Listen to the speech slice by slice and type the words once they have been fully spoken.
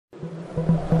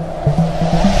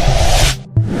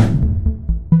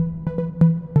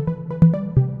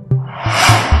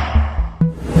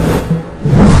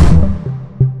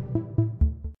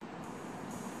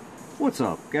What's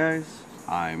up, guys?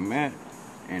 I'm Matt,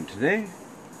 and today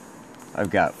I've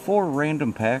got 4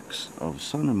 random packs of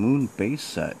Sun and Moon base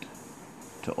set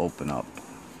to open up.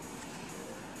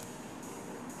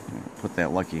 Put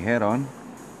that lucky hat on.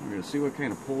 We're going to see what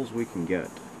kind of pulls we can get.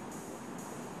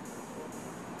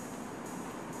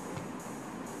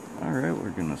 Alright,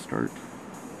 we're going to start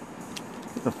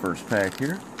with the first pack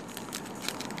here.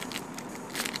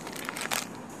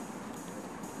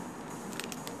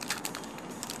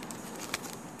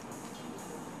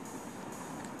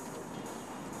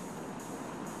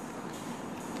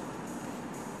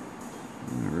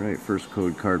 Alright, first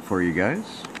code card for you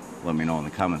guys. Let me know in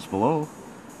the comments below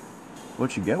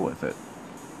what you get with it.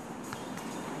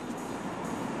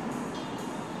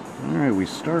 Alright, we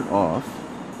start off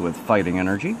with Fighting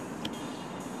Energy,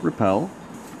 Repel,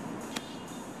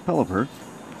 Pelipper,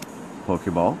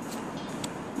 Pokeball,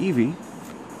 Eevee,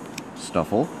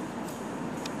 Stuffle,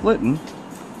 Litten,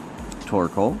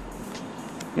 Torkoal,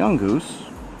 Yungoos,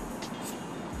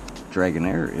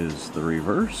 Dragonair is the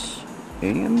reverse,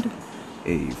 and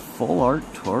a full art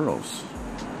Tauros.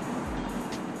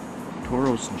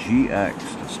 Tauros GX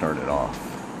to start it off.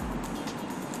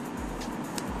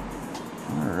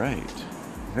 Alright,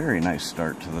 very nice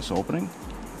start to this opening.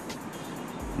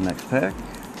 Next pack.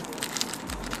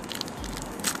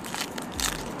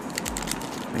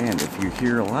 And if you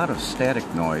hear a lot of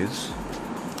static noise,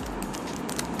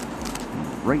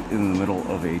 right in the middle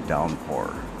of a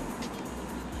downpour.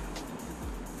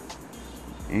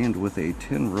 And with a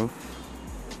tin roof,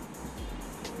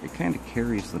 it kind of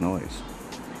carries the noise.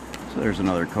 So there's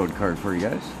another code card for you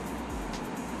guys.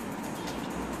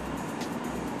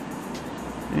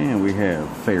 And we have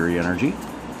Fairy Energy,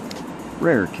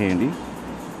 Rare Candy,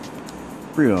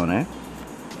 Brionne,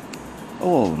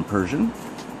 Alolan Persian,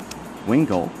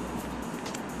 Wingull,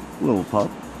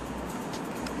 Lillipup,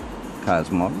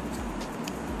 Cosmog,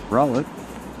 Rowlet,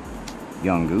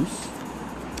 Yungoos,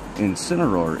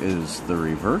 Incineroar is the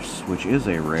reverse, which is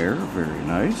a rare, very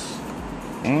nice,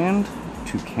 and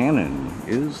Toucanon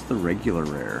is the regular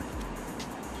rare.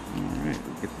 Alright,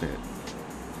 we'll get that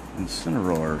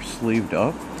Incineroar sleeved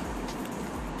up.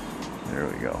 There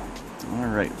we go.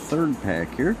 Alright, third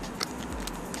pack here.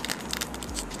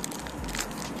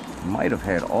 Might have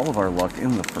had all of our luck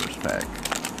in the first pack,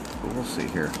 but we'll see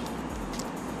here.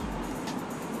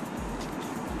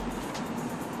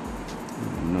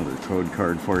 Another code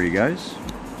card for you guys.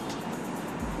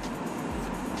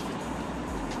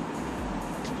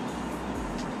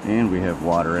 And we have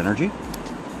Water Energy,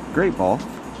 Great Ball,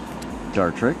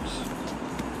 Dartrix,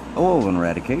 Alolan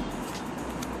Raticate,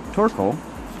 Torkoal,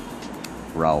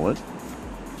 Rowlet,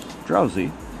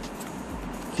 Drowsy,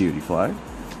 Cutiefly,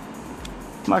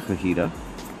 Makuhita,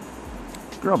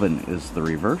 Grubbin is the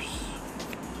reverse,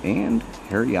 and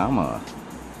Hariyama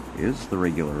is the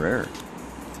regular rare.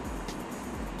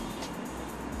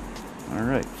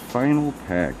 Alright, final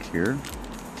pack here.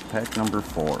 Pack number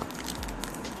 4.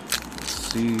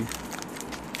 Let's see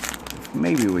if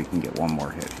maybe we can get one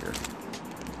more hit here.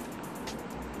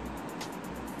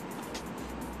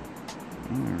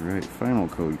 Alright, final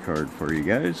code card for you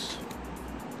guys.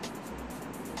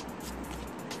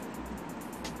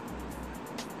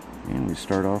 And we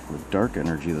start off with Dark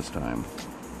Energy this time.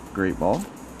 Great Ball,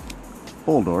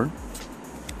 Boldore,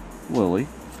 Lily,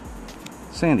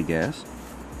 Sandygast,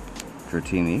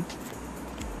 Dratini,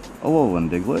 Alolan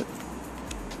Diglett,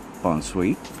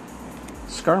 Bunsweet,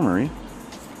 Skarmory,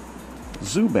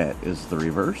 Zubat is the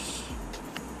reverse,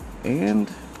 and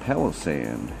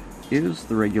Palisand is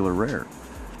the regular rare.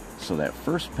 So that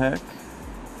first pack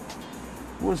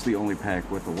was the only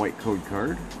pack with a white code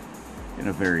card and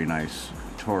a very nice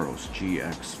Tauros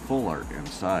GX full art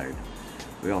inside.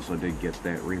 We also did get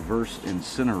that reverse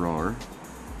Incineroar,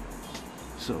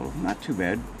 so not too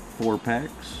bad. 4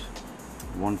 packs,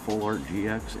 1 full art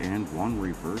GX and 1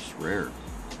 reverse rare.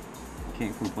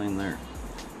 Can't complain there.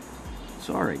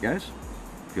 So alright guys,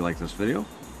 if you like this video,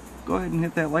 go ahead and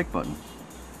hit that like button.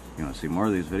 If you want to see more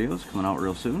of these videos coming out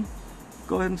real soon,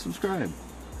 go ahead and subscribe.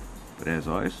 But as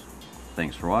always,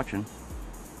 thanks for watching,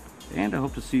 and I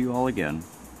hope to see you all again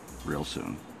real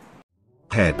soon.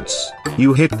 Heads,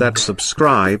 you hit that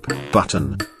subscribe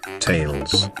button.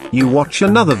 Tails, you watch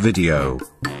another video.